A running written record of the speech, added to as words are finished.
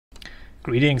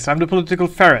Greetings, I'm the Political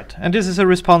Ferret, and this is a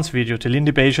response video to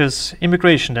lindybeiges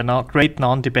Immigration, the Great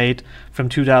Non-Debate from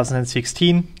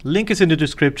 2016. Link is in the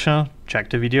description,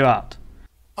 check the video out.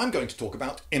 I'm going to talk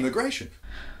about immigration.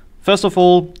 First of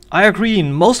all, I agree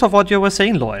in most of what you were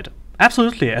saying, Lloyd.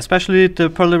 Absolutely, especially the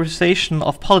polarization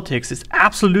of politics is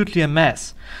absolutely a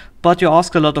mess. But you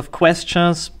ask a lot of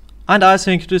questions, and I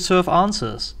think you deserve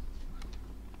answers.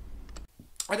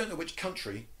 I don't know which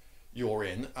country you're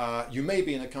in. You may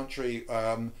be in a country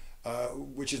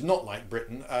which is not like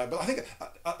Britain, but I think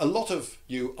a lot of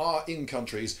you are in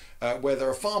countries where there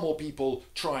are far more people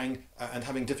trying and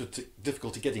having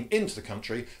difficulty getting into the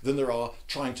country than there are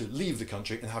trying to leave the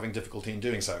country and having difficulty in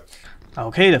doing so.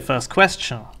 Okay, the first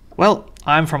question. Well,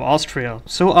 I'm from Austria,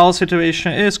 so our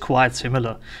situation is quite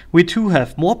similar. We too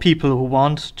have more people who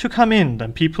want to come in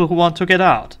than people who want to get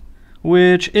out,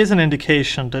 which is an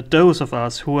indication that those of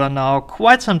us who are now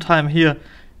quite some time here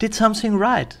did something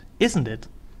right, isn't it?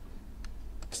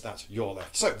 That's your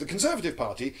left. So the Conservative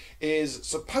Party is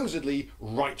supposedly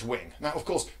right-wing. Now, of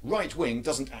course, right-wing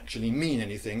doesn't actually mean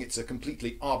anything. It's a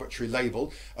completely arbitrary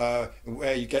label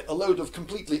where you get a load of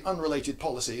completely unrelated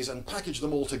policies and package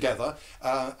them all together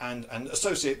and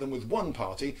associate them with one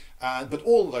party. But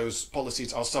all those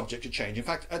policies are subject to change. In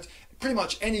fact, at pretty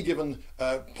much any given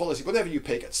policy, whatever you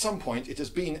pick, at some point it has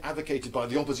been advocated by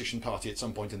the opposition party at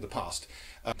some point in the past.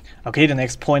 Okay, the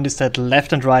next point is that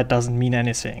left and right doesn't mean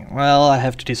anything. Well, I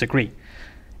have to disagree.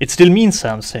 It still means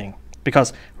something,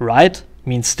 because right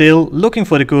means still looking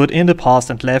for the good in the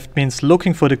past and left means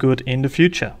looking for the good in the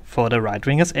future. For the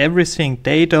right-wingers, everything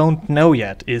they don't know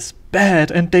yet is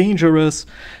bad and dangerous,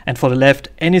 and for the left,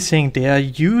 anything they are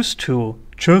used to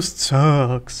just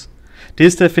sucks.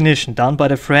 This definition done by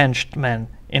the Frenchman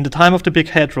in the time of the big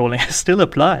head rolling still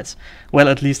applies, well,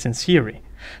 at least in theory.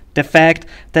 The fact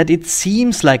that it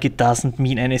seems like it doesn't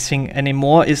mean anything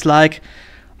anymore is like,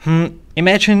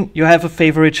 imagine you have a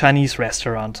favorite Chinese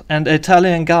restaurant and an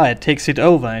Italian guy takes it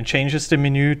over and changes the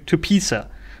menu to pizza,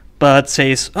 but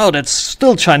says, oh, that's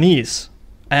still Chinese.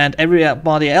 And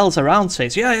everybody else around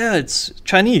says, yeah, it's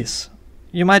Chinese.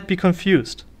 You might be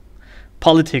confused.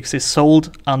 Politics is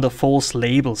sold under false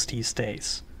labels these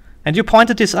days. And you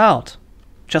pointed this out.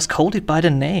 Just call it by the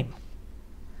name.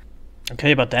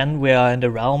 Okay, but then we are in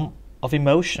the realm of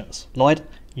emotions. Lloyd,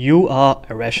 you are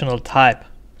a rational type.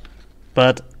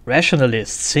 But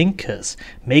rationalists, thinkers,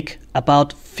 make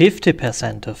about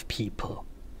 50% of people.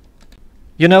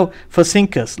 You know, for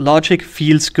thinkers, logic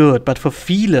feels good, but for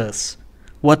feelers,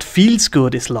 what feels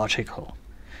good is logical.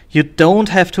 You don't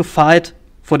have to fight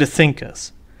for the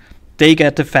thinkers. They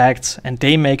get the facts and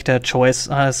they make their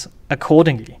choices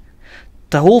accordingly.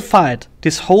 The whole fight,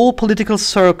 this whole political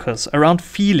circus around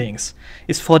feelings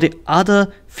is for the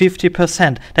other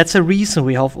 50%. That's the reason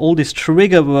we have all these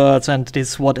trigger words and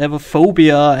this whatever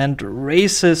phobia and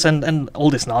races and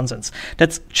all this nonsense.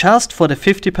 That's just for the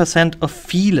 50% of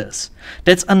feelers.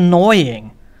 That's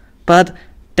annoying, but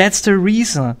that's the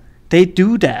reason they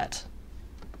do that.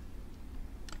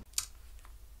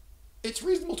 It's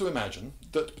reasonable to imagine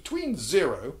that between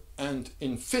 0 and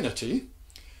infinity,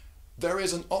 there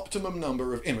is an optimum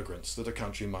number of immigrants that a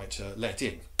country might let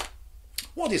in.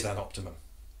 What is that optimum?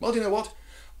 Well, do you know what?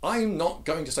 I'm not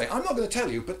going to say. I'm not going to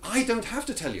tell you, but I don't have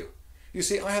to tell you. You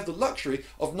see, I have the luxury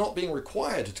of not being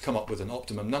required to come up with an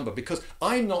optimum number because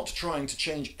I'm not trying to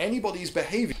change anybody's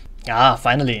behavior. Ah,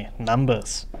 finally,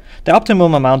 numbers. The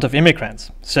optimum amount of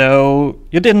immigrants. So,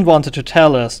 you didn't want to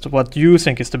tell us what you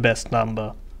think is the best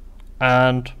number.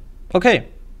 And, okay,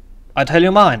 I tell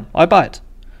you mine, I bite.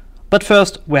 But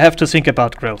first, we have to think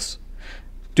about growth.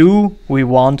 Do we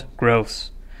want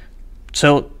growth?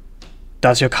 So,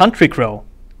 does your country grow?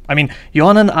 I mean, you're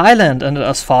on an island, and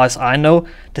as far as I know,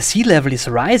 the sea level is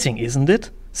rising, isn't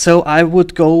it? So I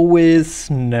would go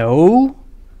with no.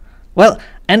 Well,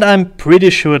 and I'm pretty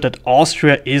sure that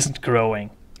Austria isn't growing.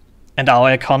 And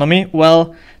our economy,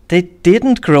 well, they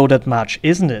didn't grow that much,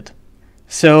 isn't it?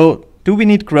 So, do we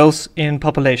need growth in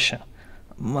population?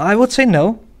 I would say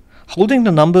no. Holding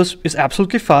the numbers is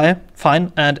absolutely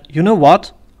fine, and you know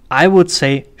what? I would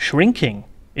say shrinking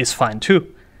is fine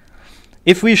too.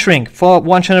 If we shrink for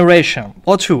 1 generation,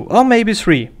 or 2, or maybe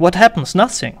 3, what happens?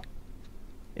 Nothing.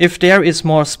 If there is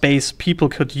more space people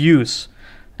could use,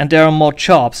 and there are more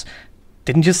jobs,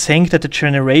 didn't you think that the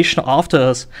generation after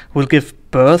us will give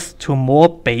birth to more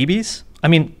babies? I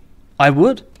mean, I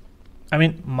would. I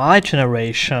mean, my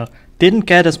generation didn't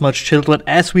get as much children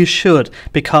as we should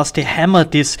because they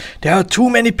hammered this "there are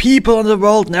too many people in the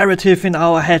world" narrative in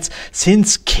our heads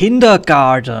since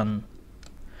kindergarten.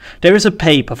 There is a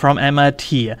paper from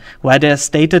MIT where they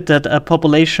stated that a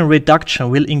population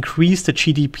reduction will increase the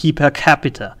GDP per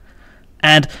capita.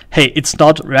 And hey, it's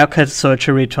not rocket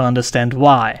surgery to understand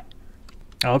why.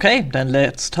 Okay, then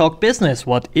let's talk business.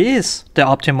 What is the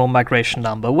optimum migration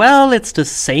number? Well, it's the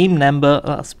same number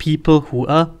as people who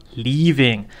are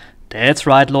leaving. That's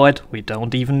right, Lloyd, we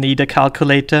don't even need a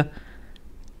calculator.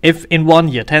 If in 1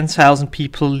 year 10,000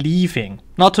 people leaving,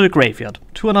 not to the graveyard,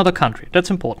 to another country, that's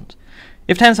important.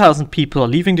 If 10,000 people are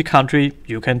leaving the country,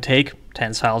 you can take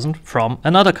 10,000 from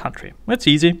another country. It's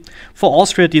easy. For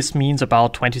Austria, this means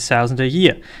about 20,000 a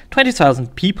year.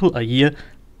 20,000 people a year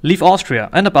leave Austria,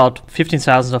 and about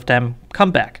 15,000 of them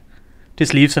come back.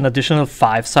 This leaves an additional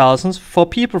 5,000 for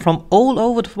people from all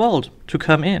over the world to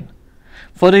come in.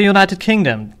 For the United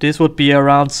Kingdom, this would be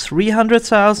around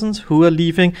 300,000 who are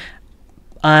leaving,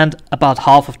 and about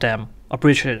half of them are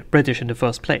British in the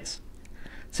first place.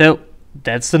 So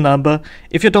that's the number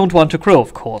if you don't want to grow,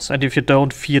 of course, and if you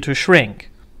don't fear to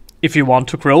shrink. If you want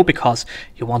to grow because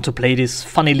you want to play these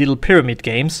funny little pyramid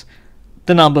games,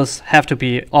 the numbers have to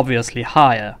be obviously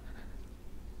higher.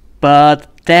 But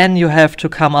then you have to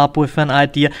come up with an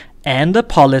idea and a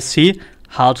policy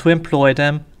how to employ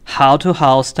them, how to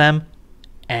house them,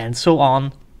 and so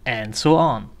on and so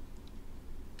on.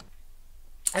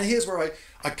 And here's where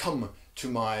I come to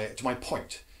my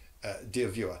point, dear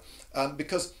viewer,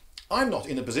 because I'm not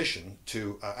in a position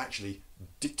to actually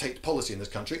dictate policy in this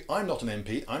country. I'm not an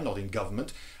MP, I'm not in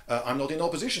government, I'm not in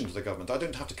opposition to the government. I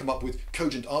don't have to come up with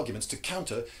cogent arguments to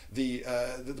counter the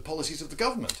policies of the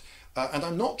government. And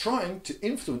I'm not trying to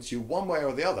influence you one way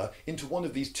or the other into one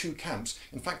of these two camps.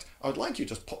 In fact, I would like you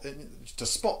to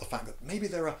spot the fact that maybe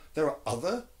there are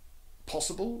other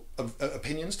possible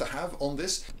opinions to have on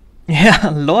this. Yeah,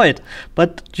 Lloyd,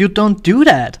 but you don't do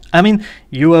that. I mean,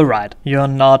 you are right. You're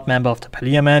not member of the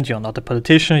parliament, you're not a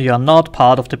politician, you're not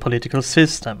part of the political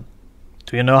system.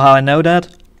 Do you know how I know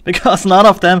that? Because none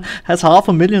of them has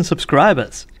 500,000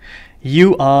 subscribers.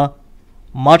 You are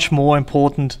much more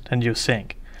important than you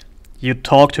think. You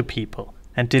talk to people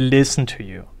and they listen to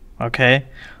you, okay?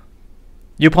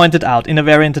 You pointed out in a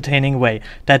very entertaining way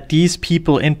that these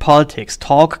people in politics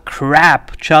talk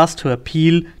crap just to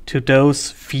appeal to those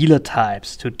feeler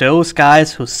types, to those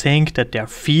guys who think that their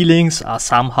feelings are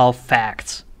somehow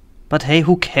facts. But hey,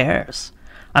 who cares?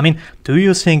 I mean, do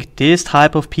you think this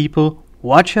type of people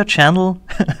watch your channel?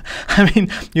 I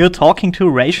mean, you're talking to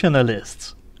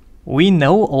rationalists. We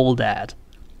know all that.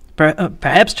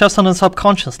 Perhaps just on a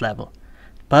subconscious level.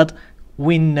 But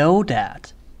we know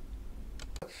that.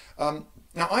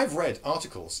 Now, I've read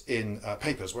articles in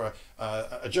papers where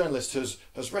a journalist has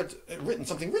written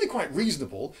something really quite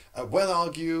reasonable, well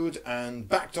argued and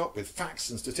backed up with facts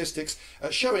and statistics,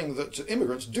 showing that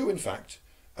immigrants do in fact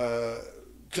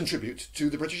contribute to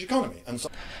the British economy. And so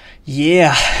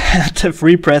yeah, the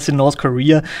free press in North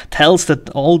Korea tells that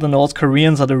all the North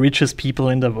Koreans are the richest people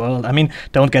in the world. I mean,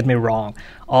 don't get me wrong.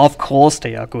 Of course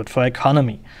they are good for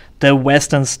economy. The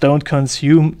Westerns don't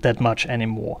consume that much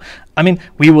anymore. I mean,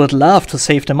 we would love to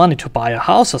save the money to buy a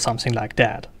house or something like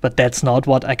that. But that's not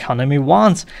what economy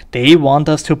wants. They want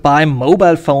us to buy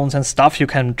mobile phones and stuff you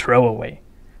can throw away.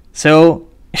 So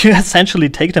you essentially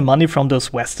take the money from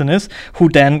those Westerners who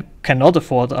then cannot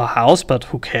afford a house, but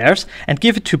who cares, and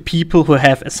give it to people who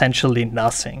have essentially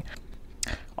nothing.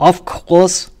 Of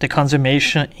course, the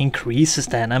consummation increases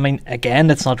then. I mean, again,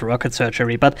 it's not rocket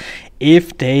surgery, but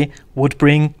if they would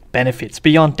bring benefits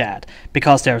beyond that,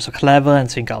 because they're so clever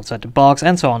and think outside the box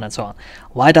and so on and so on,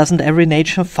 why doesn't every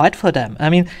nation fight for them? I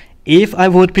mean, if I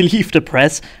would believe the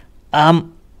press,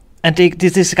 and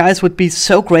these guys would be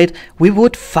so great, we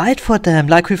would fight for them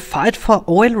like we fight for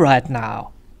oil right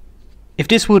now. If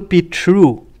this would be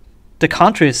true, the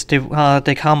countries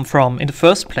they come from in the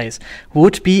first place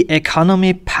would be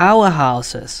economy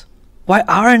powerhouses. Why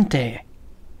aren't they?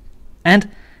 And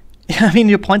I mean,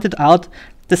 you pointed out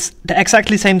the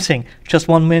exactly same thing just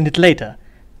 1 minute later.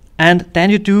 And then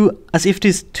you do as if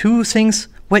these two things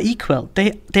were equal.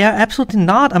 They are absolutely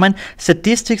not. I mean,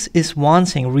 statistics is one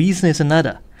thing, reason is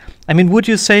another. I mean, would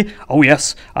you say, oh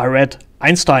yes, I read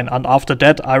Einstein and after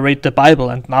that I read the Bible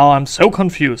and now I'm so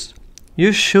confused?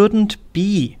 You shouldn't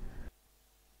be.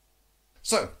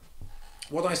 So,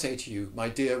 what I say to you, my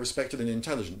dear, respected and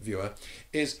intelligent viewer,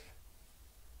 is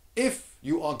if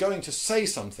you are going to say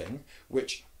something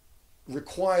which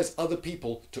requires other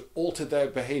people to alter their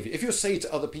behavior, if you say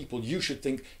to other people you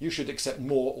should accept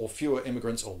more or fewer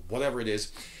immigrants or whatever it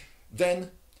is,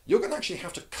 then you're going to actually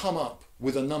have to come up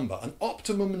with a number, an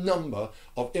optimum number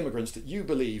of immigrants that you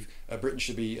believe Britain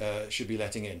should be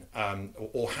letting in,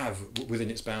 or have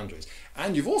within its boundaries.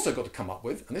 And you've also got to come up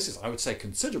with, and this is, I would say,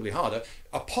 considerably harder,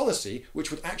 a policy which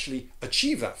would actually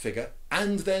achieve that figure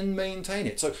and then maintain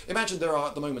it. So imagine there are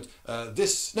at the moment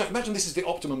imagine this is the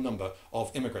optimum number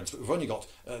of immigrants, but we've only got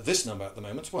this number at the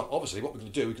moment. Well, obviously what we're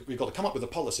going to do, we've got to come up with a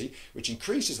policy which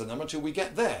increases the number until we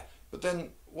get there. But then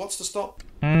what's to stop?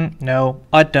 No,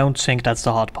 I don't think that's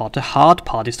the hard part. The hard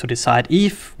part is to decide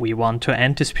if we want to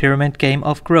end this pyramid game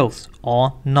of growth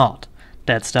or not.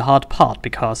 That's the hard part,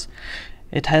 because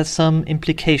it has some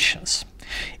implications.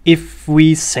 If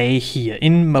we say here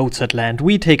in Mozartland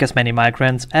we take as many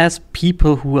migrants as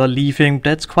people who are leaving,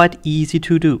 that's quite easy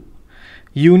to do.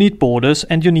 You need borders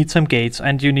and you need some gates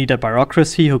and you need a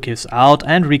bureaucracy who gives out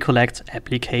and recollects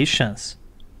applications.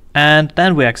 And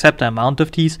then we accept the amount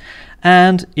of these,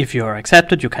 and if you are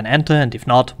accepted you can enter, and if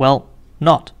not, well,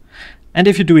 not. And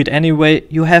if you do it anyway,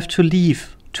 you have to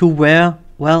leave. To where?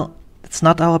 Well, it's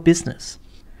not our business.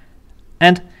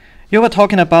 And you were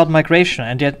talking about migration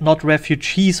and yet not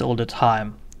refugees all the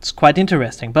time. It's quite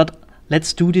interesting, but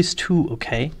let's do this too,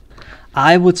 okay?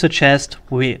 I would suggest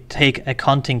we take a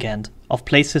contingent of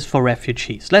places for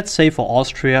refugees. Let's say for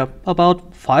Austria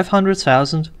about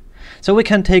 500,000. So we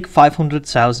can take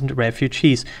 500,000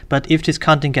 refugees, but if this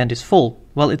contingent is full,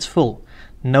 well, it's full.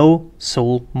 No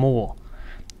soul more.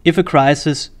 If a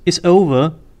crisis is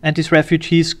over and these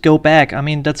refugees go back, I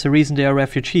mean, that's the reason they are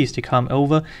refugees. They come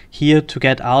over here to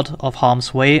get out of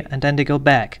harm's way and then they go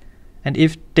back. And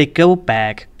if they go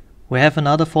back, we have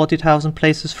another 40,000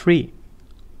 places free.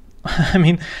 I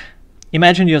mean,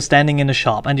 imagine you're standing in a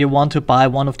shop and you want to buy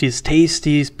one of these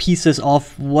tasty pieces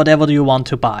of whatever you want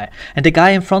to buy. And the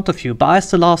guy in front of you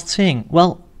buys the last thing.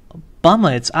 Well,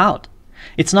 bummer, it's out.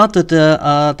 It's not that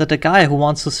the guy who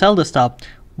wants to sell the stuff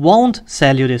won't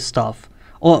sell you this stuff,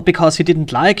 or because he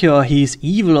didn't like you, or he's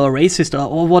evil or racist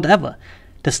or whatever.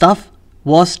 The stuff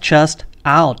was just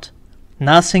out.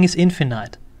 Nothing is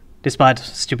infinite, despite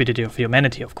stupidity of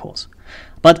humanity, of course.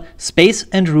 But space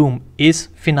and room is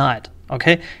finite.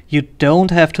 Okay, you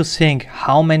don't have to think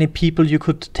how many people you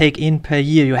could take in per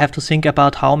year. You have to think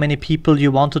about how many people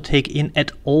you want to take in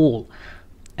at all.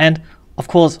 And of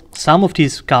course, some of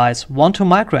these guys want to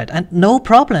migrate, and no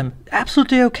problem,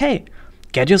 absolutely okay.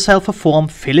 Get yourself a form,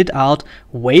 fill it out,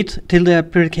 wait till the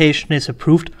application is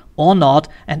approved or not,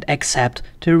 and accept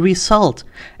the result.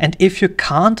 And if you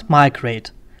can't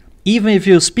migrate, even if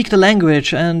you speak the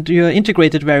language and you're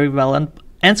integrated very well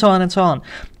and so on and so on,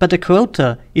 but the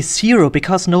quota is 0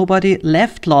 because nobody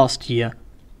left last year,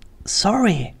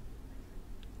 sorry.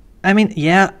 I mean,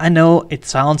 yeah, I know it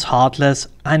sounds heartless,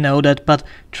 I know that, but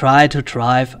try to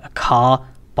drive a car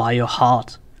by your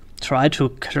heart. Try to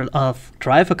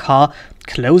drive a car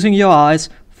closing your eyes,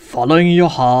 following your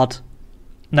heart.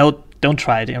 No, don't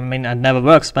try it. I mean, it never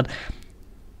works, but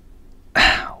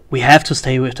we have to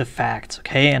stay with the facts,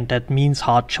 okay? And that means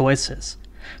hard choices.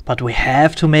 But we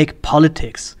have to make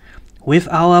politics with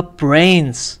our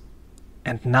brains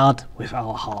and not with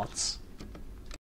our hearts.